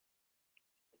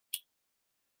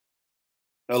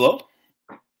Hello,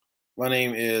 my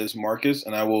name is Marcus,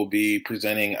 and I will be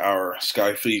presenting our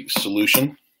SkyFleet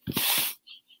solution.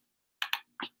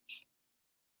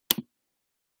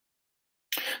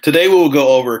 Today we will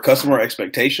go over customer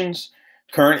expectations,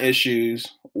 current issues,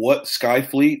 what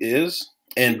SkyFleet is,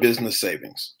 and business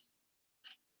savings.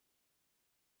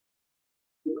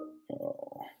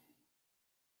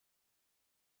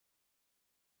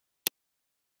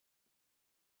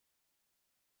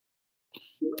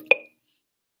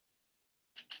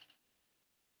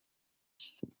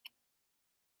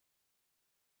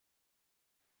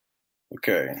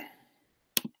 Okay.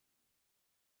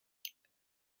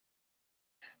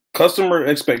 Customer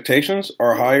expectations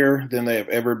are higher than they have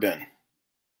ever been.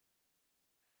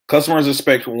 Customers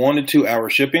expect 1 to 2 hour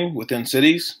shipping within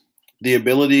cities, the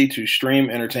ability to stream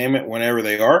entertainment whenever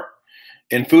they are,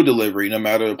 and food delivery no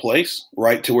matter the place,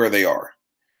 right to where they are.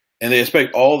 And they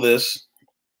expect all this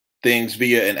things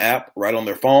via an app right on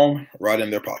their phone, right in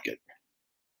their pocket.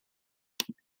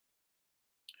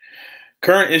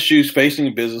 Current issues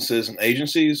facing businesses and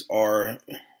agencies are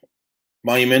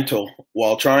monumental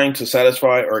while trying to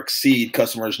satisfy or exceed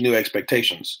customers' new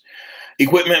expectations.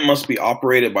 Equipment must be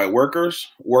operated by workers.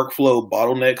 Workflow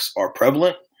bottlenecks are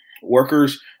prevalent.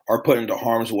 Workers are put into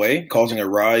harm's way, causing a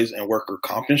rise in worker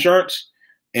comp insurance.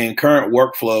 And current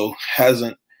workflow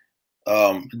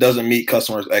doesn't meet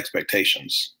customers'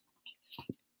 expectations.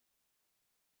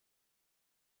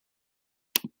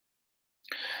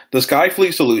 The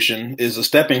SkyFleet solution is a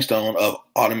stepping stone of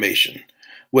automation.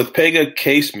 With Pega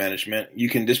Case Management, you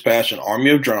can dispatch an army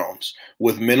of drones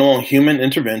with minimal human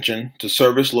intervention to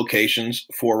service locations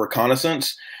for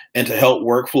reconnaissance and to help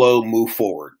workflow move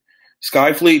forward.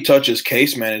 SkyFleet touches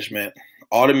case management,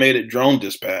 automated drone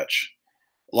dispatch,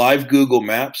 live Google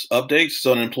Maps updates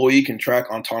so an employee can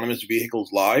track autonomous vehicles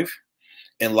live,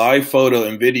 and live photo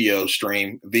and video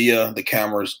stream via the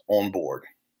cameras on board.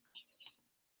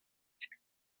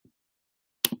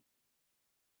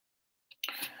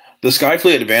 The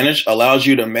SkyFleet Advantage allows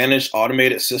you to manage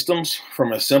automated systems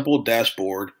from a simple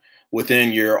dashboard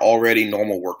within your already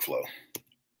normal workflow.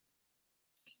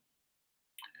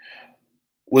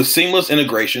 With seamless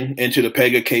integration into the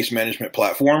Pega Case Management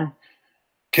platform,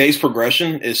 case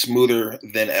progression is smoother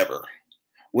than ever.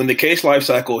 When the case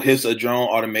lifecycle hits a drone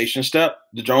automation step,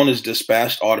 the drone is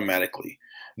dispatched automatically,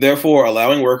 therefore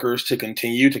allowing workers to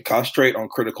continue to concentrate on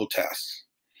critical tasks.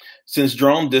 Since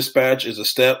drone dispatch is a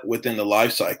step within the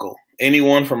life cycle,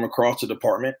 anyone from across the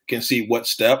department can see what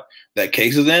step that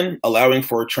case is in, allowing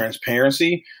for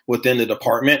transparency within the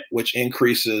department, which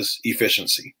increases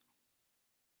efficiency.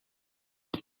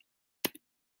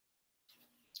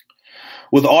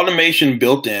 With automation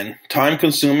built in,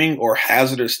 time-consuming or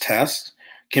hazardous tasks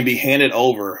can be handed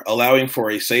over, allowing for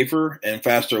a safer and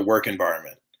faster work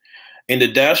environment. In the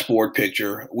dashboard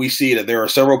picture, we see that there are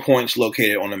several points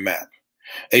located on the map.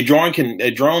 A drone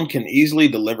can easily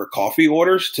deliver coffee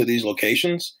orders to these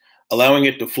locations, allowing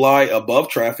it to fly above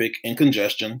traffic and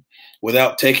congestion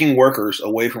without taking workers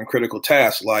away from critical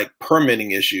tasks like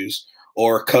permitting issues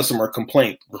or customer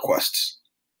complaint requests.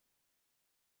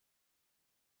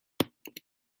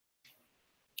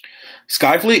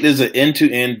 SkyFleet is an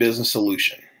end-to-end business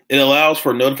solution. It allows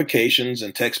for notifications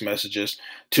and text messages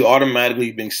to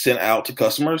automatically be sent out to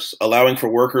customers, allowing for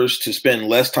workers to spend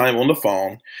less time on the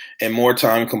phone and more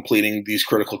time completing these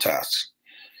critical tasks.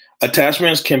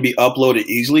 Attachments can be uploaded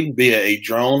easily via a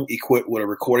drone equipped with a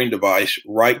recording device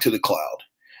right to the cloud.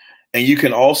 And you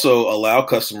can also allow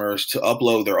customers to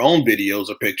upload their own videos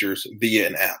or pictures via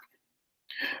an app.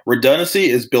 Redundancy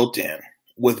is built in.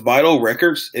 With vital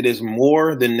records, it is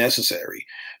more than necessary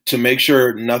to make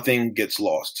sure nothing gets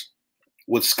lost.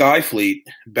 With SkyFleet,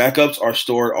 backups are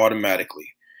stored automatically.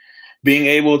 Being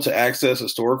able to access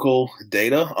historical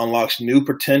data unlocks new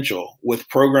potential. With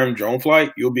programmed drone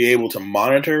flight, you'll be able to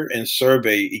monitor and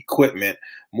survey equipment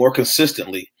more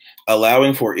consistently,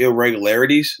 allowing for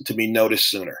irregularities to be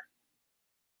noticed sooner.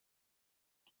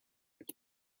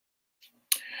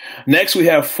 Next, we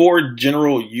have 4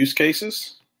 general use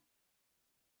cases.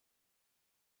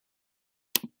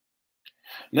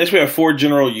 Next, we have 4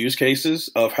 general use cases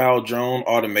of how drone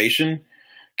automation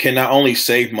can not only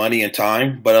save money and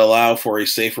time, but allow for a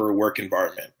safer work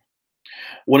environment.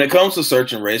 When it comes to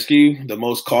search and rescue, the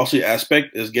most costly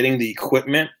aspect is getting the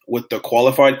equipment with the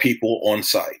qualified people on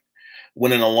site.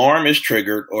 When an alarm is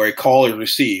triggered or a call is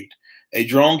received, a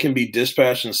drone can be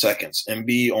dispatched in seconds and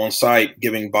be on site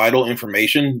giving vital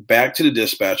information back to the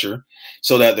dispatcher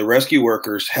so that the rescue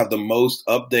workers have the most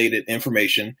updated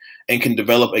information and can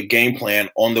develop a game plan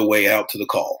on the way out to the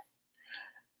call.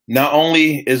 Not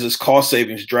only is this cost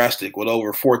savings drastic with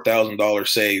over $4,000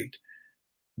 saved,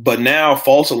 But now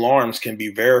false alarms can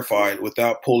be verified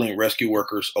without pulling rescue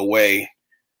workers away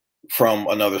from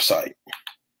another site.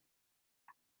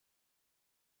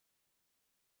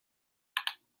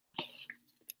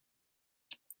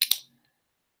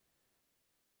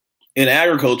 In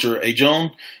agriculture, a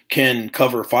drone can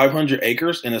cover 500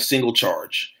 acres in a single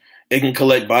charge. It can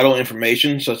collect vital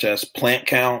information such as plant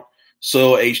count,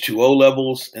 soil H2O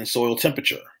levels, and soil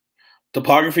temperature.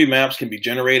 Topography maps can be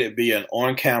generated via an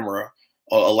on-camera,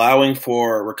 allowing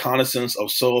for reconnaissance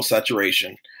of soil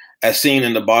saturation, as seen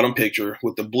in the bottom picture,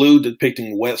 with the blue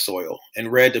depicting wet soil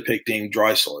and red depicting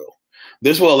dry soil.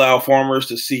 This will allow farmers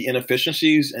to see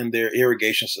inefficiencies in their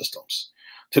irrigation systems.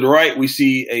 To the right, we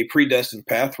see a predestined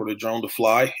path for the drone to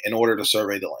fly in order to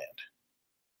survey the land.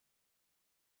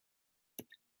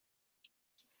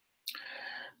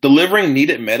 Delivering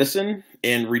needed medicine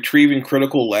and retrieving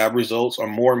critical lab results are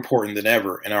more important than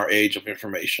ever in our age of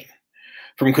information.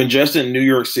 From congested New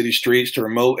York City streets to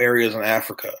remote areas in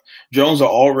Africa, drones are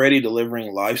already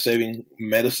delivering life-saving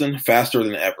medicine faster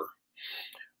than ever.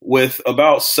 With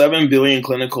about 7 billion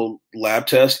clinical lab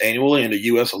tests annually in the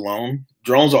US alone,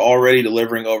 drones are already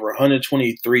delivering over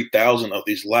 123,000 of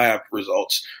these lab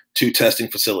results to testing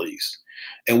facilities.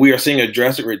 And we are seeing a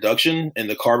drastic reduction in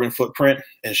the carbon footprint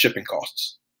and shipping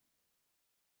costs.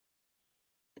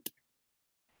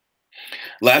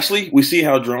 Lastly, we see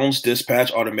how drones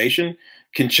dispatch automation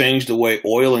can change the way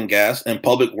oil and gas and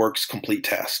public works complete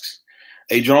tasks.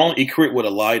 A drone equipped with a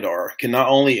LiDAR can not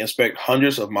only inspect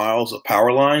hundreds of miles of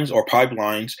power lines or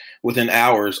pipelines within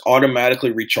hours,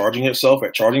 automatically recharging itself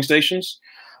at charging stations,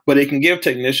 but it can give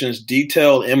technicians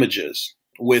detailed images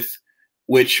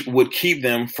which would keep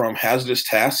them from hazardous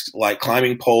tasks like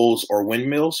climbing poles or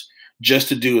windmills just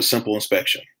to do a simple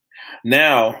inspection.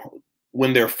 Now,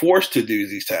 when they're forced to do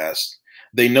these tasks,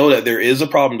 they know that there is a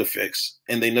problem to fix,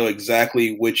 and they know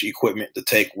exactly which equipment to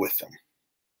take with them.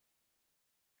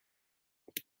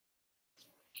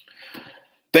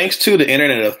 Thanks to the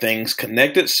Internet of Things,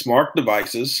 connected smart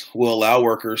devices will allow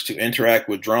workers to interact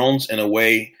with drones in a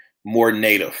way more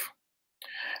native.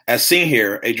 As seen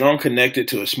here, a drone connected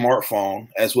to a smartphone,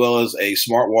 as well as a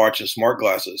smartwatch and smart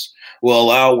glasses, will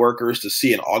allow workers to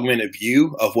see an augmented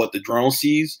view of what the drone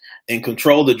sees and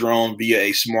control the drone via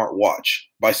a smartwatch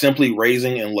by simply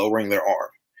raising and lowering their arm.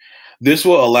 This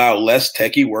will allow less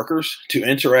techie workers to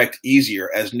interact easier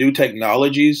as new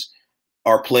technologies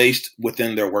are placed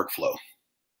within their workflow.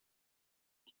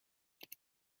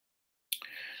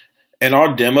 In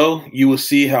our demo, you will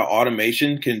see how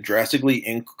automation can drastically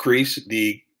increase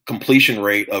the completion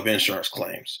rate of insurance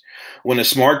claims. When a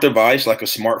smart device like a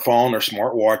smartphone or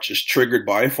smartwatch is triggered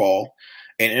by a fall,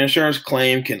 an insurance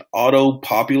claim can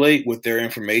auto-populate with their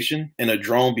information and a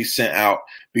drone be sent out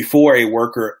before a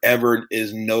worker ever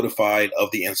is notified of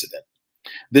the incident.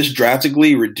 This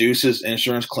drastically reduces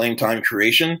insurance claim time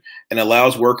creation and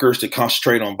allows workers to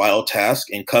concentrate on vital tasks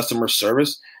in customer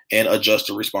service and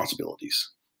adjuster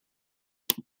responsibilities.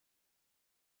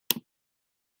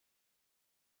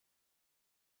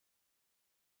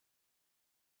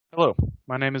 Hello,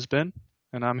 my name is Ben,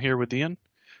 and I'm here with Ian.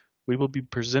 We will be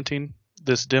presenting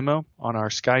this demo on our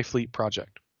SkyFleet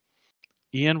project.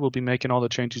 Ian will be making all the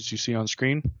changes you see on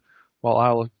screen,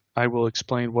 while I will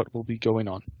explain what will be going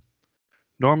on.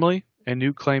 Normally, a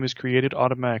new claim is created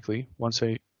automatically once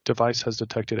a device has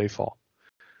detected a fall.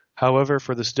 However,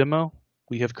 for this demo,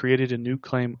 we have created a new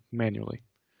claim manually.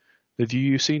 The view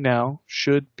you see now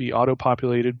should be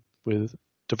auto-populated with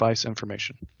device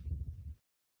information.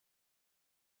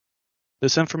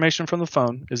 This information from the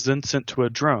phone is then sent to a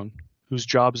drone whose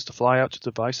job is to fly out to the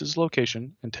device's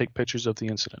location and take pictures of the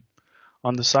incident.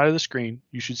 On the side of the screen,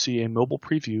 you should see a mobile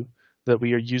preview that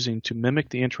we are using to mimic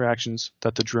the interactions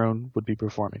that the drone would be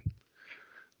performing.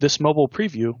 This mobile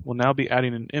preview will now be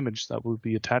adding an image that will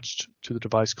be attached to the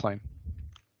device claim.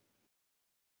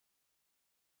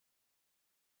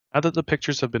 Now that the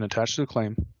pictures have been attached to the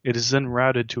claim, it is then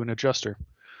routed to an adjuster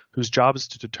whose job is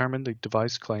to determine the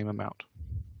device claim amount.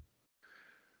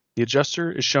 The adjuster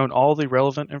is shown all the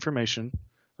relevant information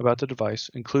about the device,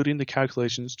 including the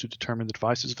calculations to determine the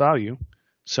device's value,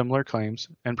 similar claims,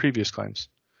 and previous claims.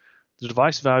 The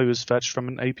device value is fetched from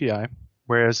an API,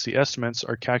 whereas the estimates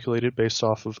are calculated based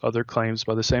off of other claims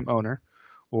by the same owner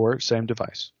or same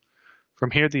device.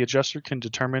 From here, the adjuster can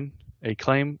determine a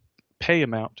claim pay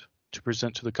amount to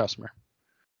present to the customer.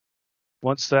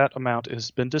 Once that amount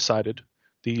has been decided,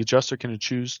 the adjuster can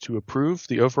choose to approve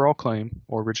the overall claim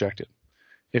or reject it.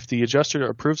 If the adjuster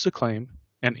approves the claim,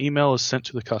 an email is sent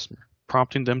to the customer,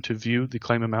 prompting them to view the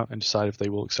claim amount and decide if they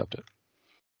will accept it.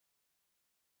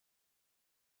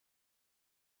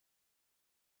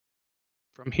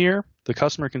 From here, the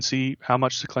customer can see how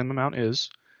much the claim amount is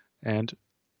and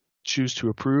choose to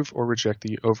approve or reject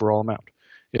the overall amount.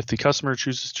 If the customer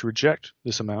chooses to reject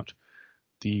this amount,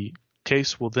 the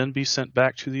case will then be sent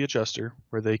back to the adjuster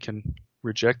where they can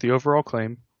reject the overall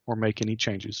claim or make any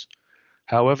changes.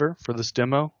 However, for this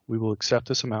demo, we will accept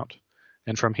this amount,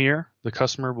 and from here, the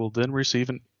customer will then receive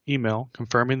an email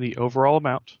confirming the overall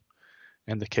amount,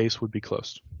 and the case would be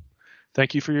closed.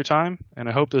 Thank you for your time, and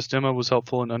I hope this demo was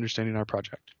helpful in understanding our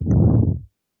project.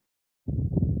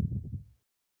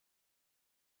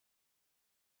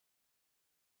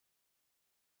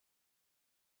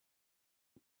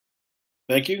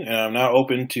 Thank you, and I'm now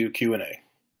open to Q&A.